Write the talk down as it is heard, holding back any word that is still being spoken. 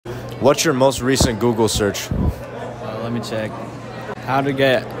What's your most recent Google search? Let me check. How to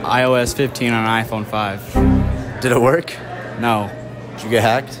get iOS 15 on iPhone 5. Did it work? No. Did you get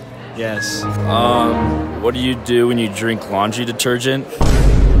hacked? Yes. What do you do when you drink laundry detergent?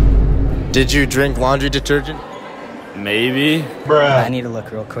 Did you drink laundry detergent? Maybe. I need to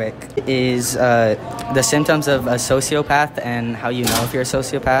look real quick. Is the symptoms of a sociopath and how you know if you're a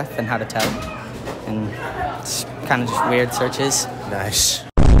sociopath and how to tell. And it's kind of just weird searches. Nice.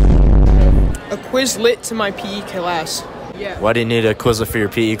 A Quizlet to my PE class. Yeah. Why do you need a Quizlet for your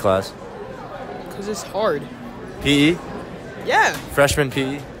PE class? Because it's hard. PE? Yeah. Freshman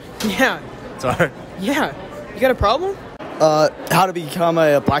PE? Yeah. It's hard. Yeah. You got a problem? How to become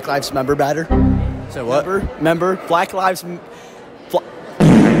a Black Lives Member batter. So what? Member. Black Lives...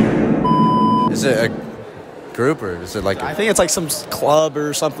 Is it a group or is it like I think it's like some club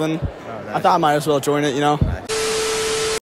or something. Oh, nice. I thought I might as well join it, you know. Nice.